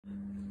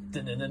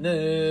Edgar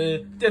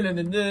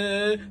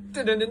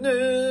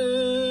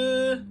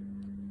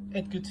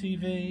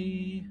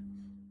TV.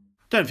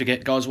 Don't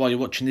forget, guys, while you're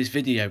watching this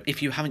video,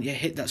 if you haven't yet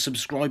hit that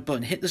subscribe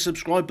button, hit the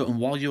subscribe button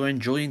while you're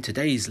enjoying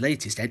today's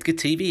latest Edgar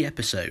TV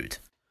episode.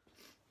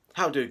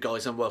 How do,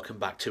 guys, and welcome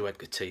back to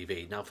Edgar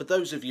TV. Now, for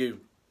those of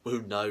you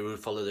who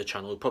follow the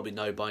channel, probably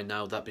know by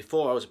now that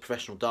before I was a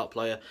professional dart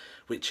player,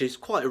 which is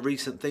quite a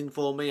recent thing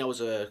for me. I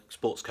was a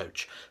sports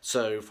coach.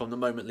 So from the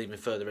moment leaving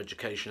further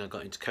education, I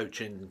got into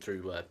coaching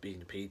through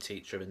being a PE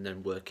teacher and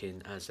then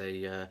working as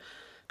a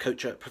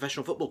coach at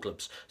professional football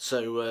clubs.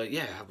 So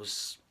yeah,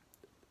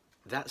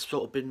 that's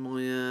sort of been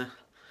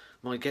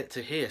my get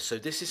to here. So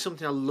this is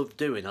something I love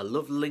doing. I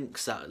love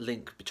links that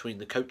link between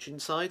the coaching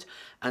side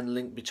and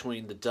link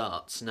between the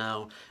darts.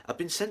 Now, I've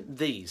been sent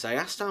these. I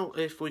asked out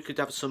if we could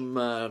have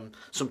some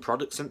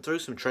products sent through,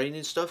 some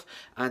training stuff,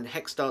 and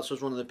Hex Darts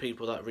was one of the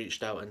people that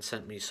reached out and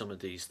sent me some of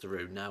these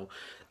through. Now,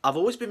 I've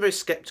always been very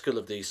sceptical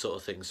of these sort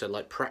of things, so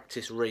like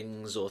practice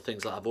rings or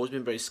things like that. I've always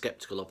been very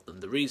sceptical of them.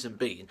 The reason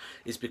being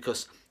is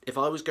because if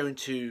I was going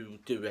to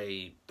do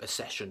a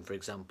session, for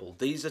example,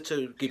 these are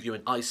to give you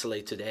an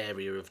isolated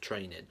area of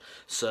training.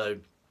 So,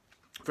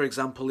 for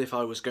example, if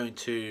I was going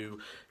to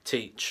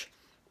teach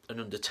an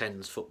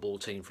under-10s football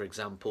team, for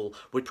example,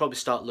 we'd probably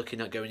start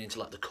looking at going into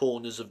like the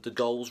corners of the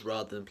goals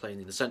rather than playing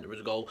in the centre of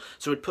the goal.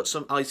 So we'd put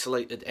some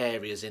isolated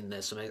areas in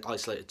there, some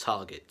isolated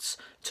targets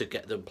to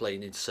get them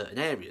playing into certain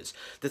areas.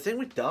 The thing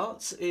with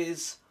darts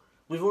is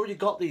we've already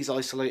got these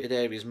isolated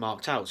areas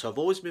marked out, so I've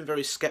always been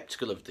very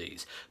sceptical of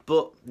these.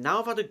 But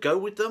now I've had a go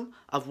with them,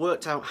 I've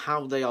worked out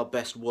how they are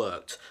best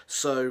worked.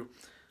 So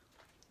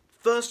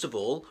first of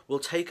all, we'll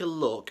take a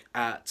look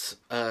at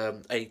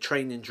a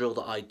training drill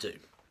that I do.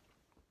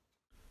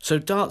 So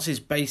darts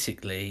is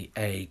basically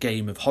a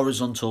game of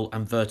horizontal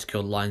and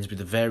vertical lines with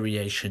a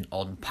variation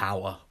on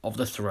power of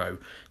the throw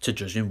to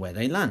judging where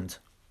they land.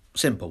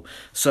 Simple.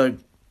 So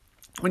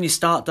when you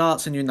start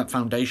darts and you're in that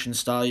foundation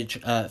stage,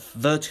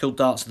 vertical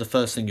darts are the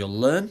first thing you'll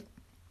learn.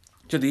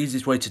 So the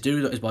easiest way to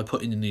do that is by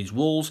putting in these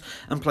walls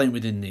and playing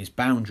within these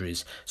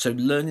boundaries. So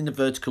learning the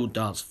vertical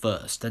darts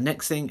first. The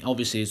next thing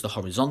obviously is the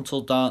horizontal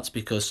darts,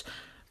 because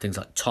things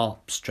like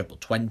tops, triple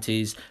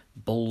 20s,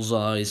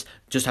 bullseyes,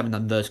 just having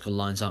them vertical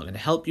lines aren't going to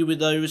help you with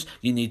those.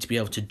 You need to be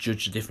able to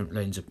judge the different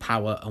lanes of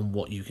power and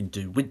what you can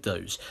do with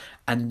those.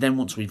 And then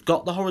once we've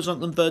got the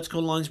horizontal and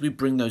vertical lines, we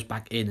bring those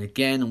back in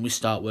again and we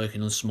start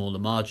working on smaller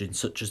margins,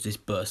 such as this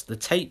burst the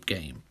tape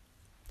game.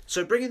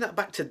 So bringing that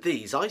back to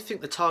these, I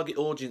think the target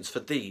audience for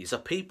these are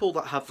people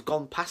that have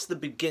gone past the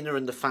beginner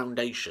and the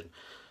foundation.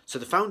 So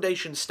the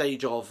foundation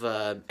stage of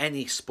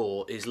any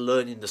sport is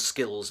learning the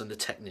skills and the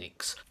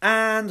techniques.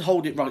 And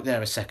hold it right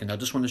there a second, I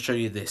just want to show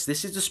you this.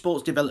 This is the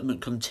sports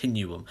development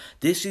continuum.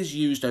 This is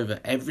used over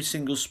every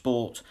single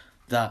sport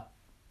that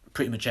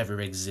pretty much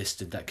ever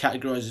existed, that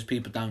categorises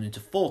people down into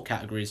 4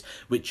 categories,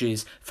 which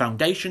is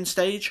foundation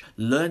stage,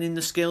 learning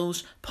the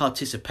skills,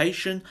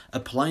 participation,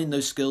 applying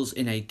those skills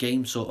in a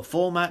game sort of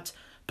format,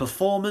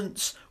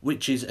 performance,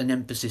 which is an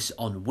emphasis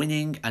on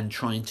winning and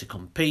trying to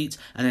compete,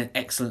 and then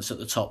excellence at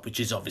the top, which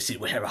is obviously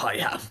where I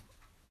am.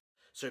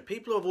 So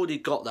people who have already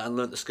got that and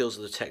learnt the skills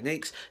of the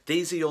techniques,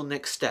 these are your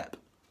next step.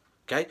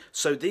 Okay,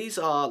 so these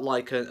are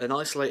like an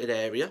isolated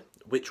area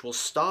which will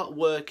start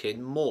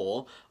working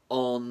more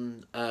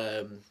on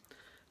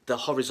the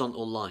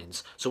horizontal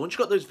lines. So once you've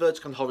got those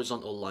vertical and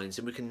horizontal lines,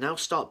 then we can now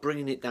start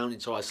bringing it down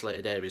into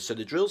isolated areas. So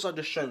the drills I've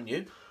just shown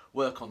you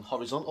work on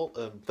horizontal,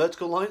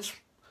 vertical lines,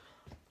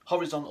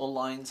 horizontal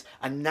lines,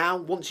 and now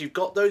once you've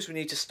got those, we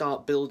need to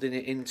start building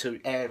it into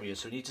areas.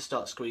 So we need to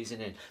start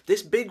squeezing in.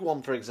 This big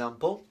one, for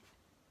example,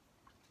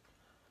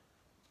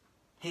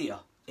 here,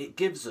 it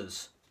gives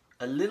us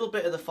a little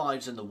bit of the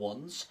 5s and the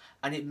 1s,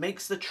 and it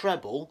makes the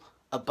treble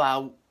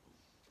about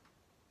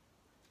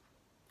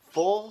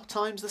 4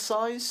 times the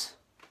size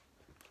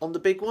on the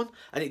big one,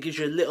 and it gives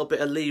you a little bit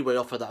of leeway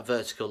off of that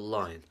vertical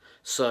line.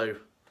 So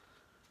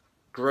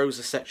grows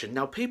a section.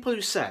 Now, people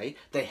who say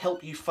they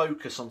help you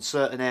focus on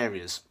certain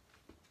areas,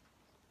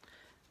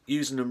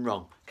 using them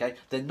wrong, okay?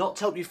 They're not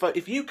to help you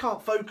if you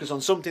can't focus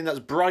on something that's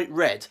bright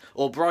red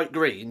or bright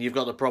green, you've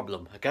got a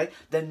problem, okay?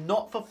 They're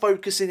not for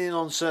focusing in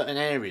on certain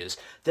areas.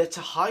 They're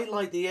to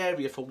highlight the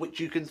area for which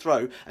you can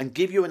throw and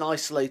give you an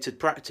isolated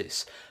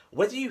practice.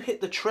 Whether you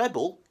hit the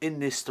treble in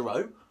this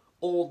throw,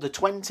 or the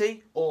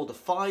 20, or the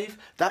 5,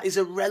 that is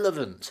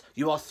irrelevant.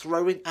 You are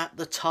throwing at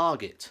the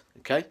target,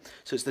 okay?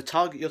 So it's the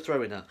target you're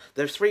throwing at.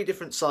 There are 3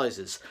 different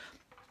sizes.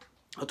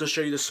 I'll just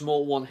show you the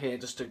small one here,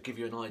 just to give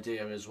you an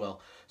idea as well.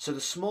 So the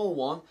small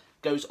one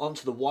goes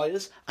onto the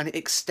wires, and it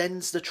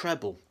extends the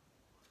treble.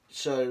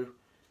 So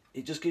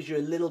it just gives you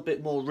a little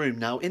bit more room.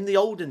 Now, in the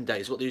olden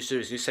days, what they used to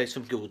do is you say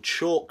something called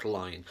chalk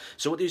line.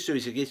 So what they used to do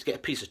is you used to get a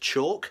piece of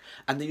chalk,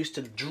 and they used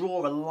to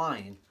draw a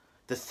line,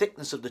 the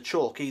thickness of the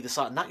chalk either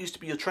side, and that used to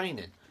be your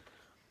training.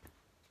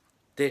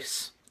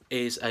 This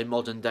is a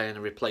modern day and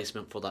a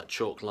replacement for that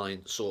chalk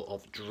line sort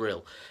of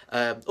drill.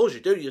 All you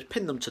do, you just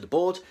pin them to the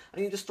board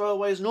and you just throw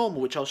away as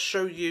normal, which I'll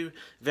show you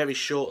very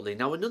shortly.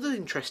 Now, another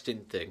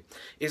interesting thing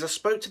is I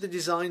spoke to the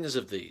designers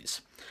of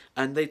these,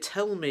 and they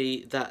tell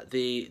me that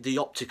the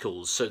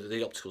opticals, so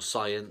the optical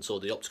science or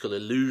the optical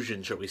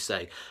illusion, shall we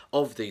say,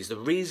 of these, the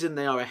reason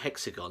they are a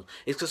hexagon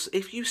is because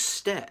if you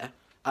stare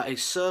at a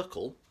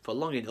circle for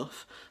long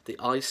enough, the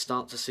eyes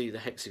start to see the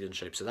hexagon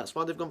shape. So that's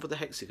why they've gone for the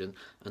hexagon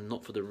and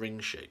not for the ring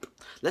shape.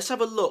 Let's have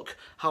a look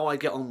how I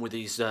get on with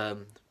these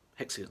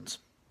hexagons.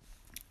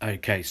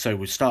 Okay, so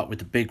we'll start with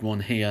the big one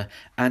here,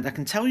 and I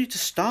can tell you to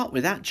start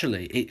with,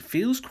 actually, it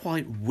feels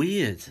quite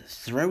weird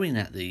throwing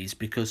at these,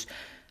 because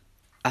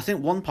I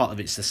think one part of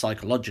it's the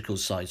psychological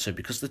side. So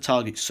because the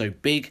target's so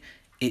big,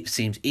 it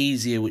seems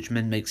easier, which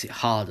then makes it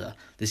harder.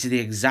 This is the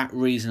exact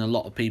reason a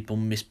lot of people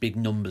miss big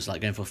numbers, like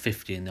going for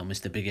 50 and they'll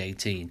miss the big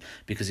 18,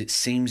 because it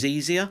seems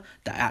easier,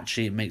 that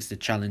actually it makes the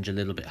challenge a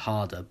little bit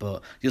harder.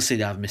 But you'll see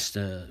that I've missed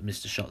a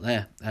shot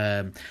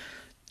there.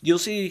 You'll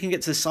see you can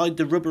get to the side.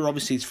 The rubber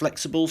obviously is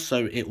flexible,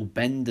 so it will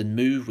bend and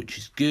move, which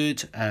is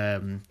good.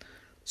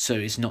 So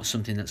it's not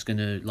something that's going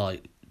to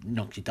like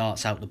knock your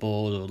darts out the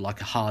board, or like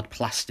a hard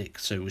plastic,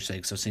 so we say,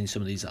 because I've seen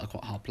some of these that are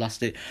quite hard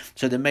plastic.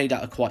 So they're made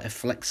out of quite a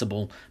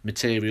flexible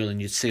material,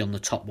 and you'd see on the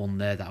top one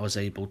there that I was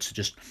able to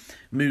just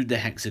move the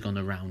hexagon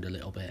around a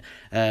little bit.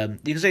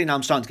 You can see now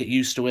I'm starting to get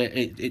used to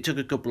it. It took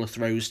a couple of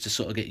throws to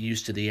sort of get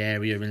used to the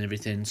area and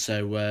everything.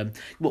 So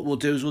what we'll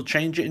do is we'll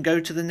change it and go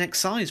to the next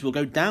size. We'll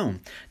go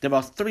down. There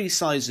are 3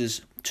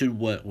 sizes to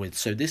work with.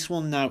 So this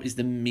one now is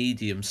the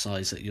medium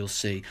size that you'll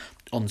see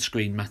on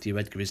screen. Matthew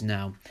Edgar is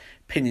now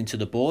pinning to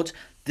the board.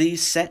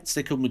 These sets,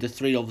 they come with the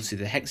 3, obviously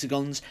the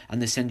hexagons,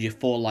 and they send you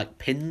 4 like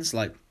pins,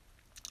 like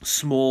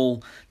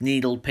small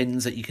needle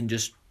pins that you can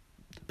just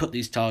put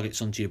these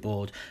targets onto your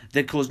board.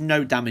 They cause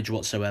no damage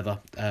whatsoever.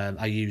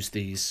 I use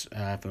these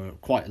for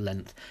quite a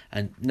length,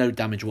 and no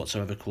damage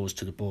whatsoever caused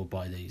to the board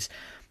by these.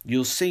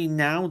 You'll see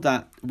now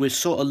that we're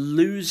sort of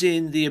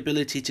losing the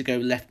ability to go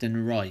left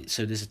and right.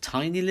 So there's a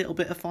tiny little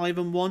bit of 5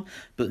 and 1,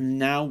 but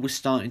now we're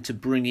starting to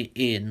bring it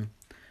in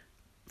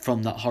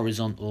from that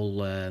horizontal,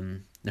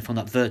 from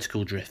that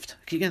vertical drift.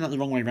 I keep getting that the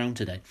wrong way around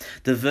today.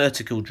 The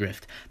vertical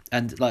drift.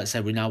 And like I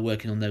said, we're now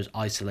working on those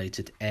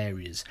isolated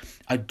areas.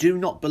 I do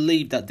not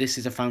believe that this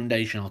is a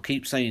foundation. I'll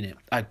keep saying it.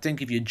 I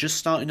think if you're just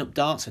starting up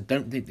darts, I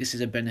don't think this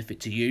is a benefit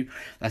to you.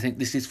 I think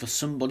this is for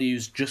somebody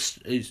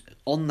who's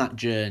on that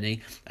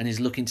journey and is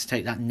looking to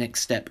take that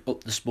next step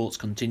up the sports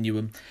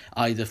continuum,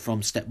 either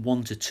from step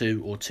 1 to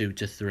 2 or 2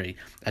 to 3.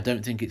 I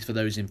don't think it's for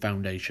those in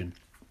foundation.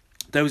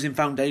 Those in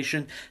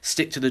foundation,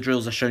 stick to the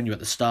drills I've shown you at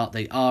the start.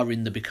 They are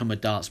in the Become a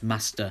Darts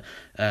Master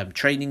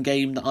training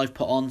game that I've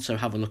put on, so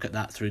have a look at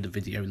that through the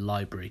video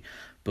library.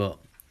 But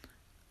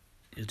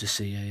you'll just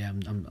see,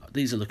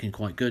 these are looking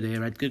quite good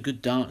here, Edgar.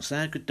 Good darts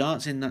there, good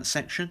darts in that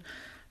section.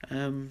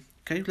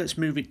 Okay, let's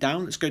move it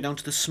down. Let's go down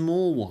to the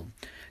small one.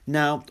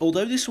 Now,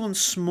 although this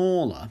one's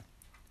smaller,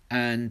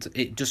 and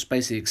it just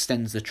basically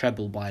extends the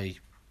treble by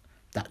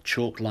that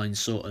chalk line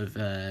sort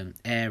of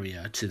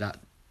area to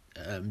that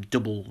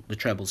double the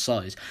treble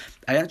size,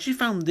 I actually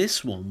found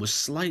this one was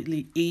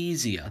slightly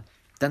easier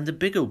than the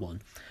bigger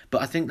one.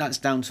 But I think that's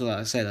down to, like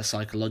I say, the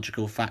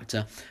psychological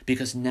factor,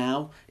 because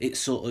now it's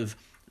sort of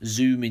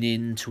zooming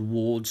in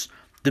towards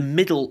the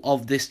middle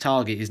of this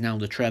target is now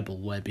the treble,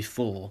 where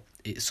before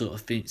it sort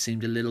of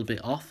seemed a little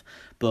bit off.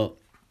 But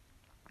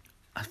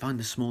I find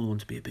the smaller one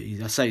to be a bit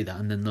easier. I say that,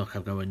 and then look,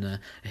 I'll go and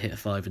hit a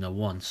 5 and a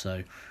 1.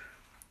 So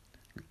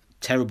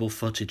terrible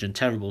footage and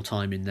terrible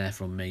timing there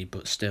from me,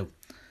 but still,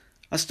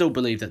 I still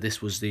believe that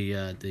this was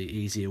the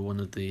easier one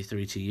of the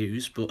 3 to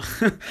use, but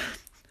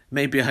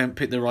maybe I haven't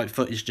picked the right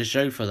footage to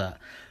show for that.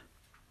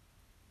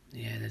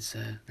 Yeah, let's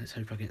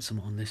hope I get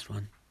some on this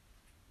one.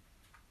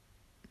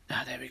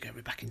 Ah, there we go.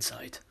 We're back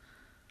inside.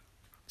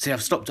 See,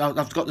 I've stopped.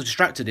 I've got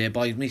distracted here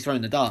by me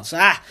throwing the darts.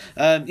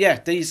 Yeah,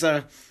 these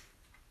are.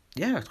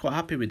 Yeah, I'm quite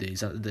happy with these.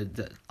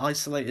 The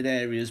isolated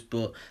areas,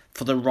 but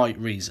for the right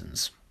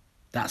reasons.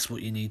 That's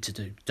what you need to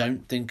do.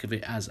 Don't think of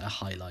it as a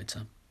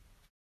highlighter.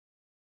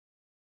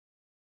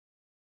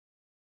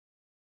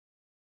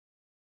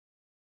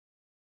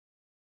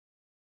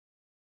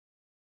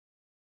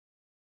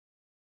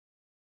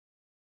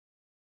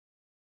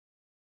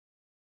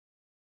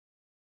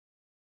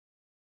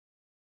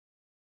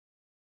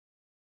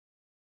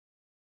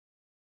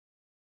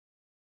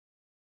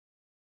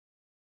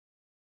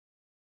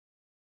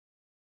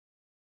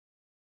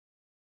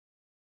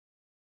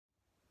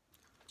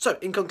 So,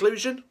 in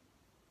conclusion,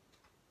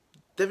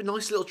 they're a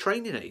nice little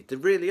training aid. They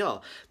really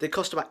are. They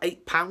cost about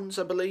 £8,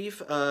 I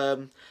believe.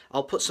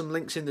 I'll put some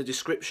links in the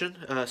description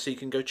so you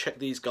can go check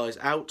these guys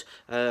out.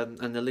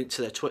 And the link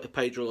to their Twitter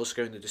page will also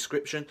go in the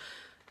description.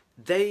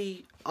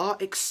 They are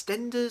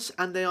extenders,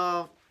 and they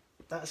are,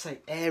 let's say,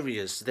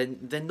 areas.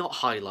 They're not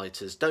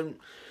highlighters. Don't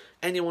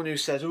anyone who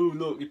says, "Oh,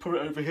 look, you put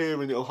it over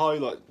here and it'll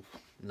highlight."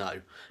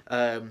 No.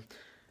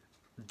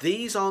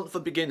 These aren't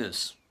for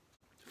beginners.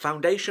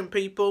 Foundation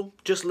people,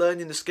 just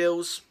learning the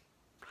skills.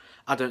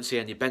 I don't see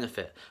any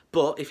benefit.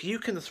 But if you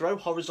can throw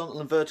horizontal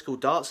and vertical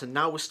darts, and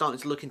now we're starting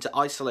to look into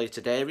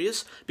isolated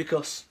areas,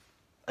 because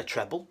a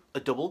treble, a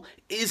double,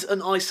 is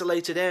an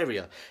isolated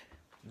area.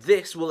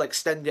 This will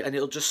extend it and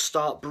it'll just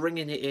start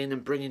bringing it in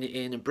and bringing it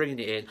in and bringing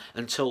it in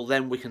until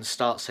then we can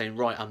start saying,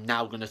 right, I'm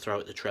now going to throw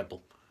at the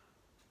treble.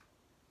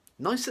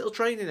 Nice little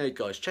training aid,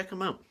 guys. Check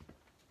them out.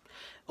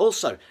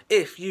 Also,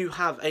 if you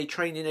have a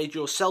training aid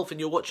yourself and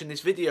you're watching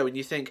this video and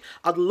you think,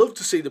 I'd love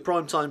to see the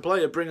Primetime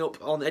Player bring up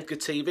on Edgar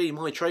TV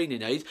my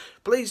training aid,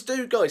 please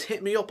do, guys.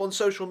 Hit me up on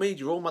social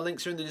media. All my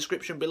links are in the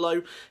description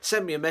below.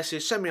 Send me a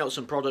message, send me out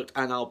some product,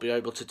 and I'll be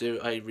able to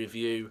do a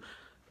review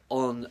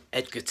on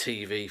Edgar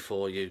TV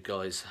for you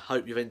guys.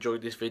 Hope you've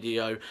enjoyed this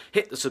video.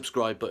 Hit the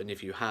subscribe button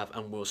if you have,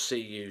 and we'll see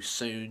you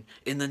soon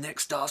in the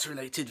next darts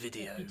related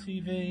video.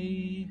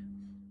 TV.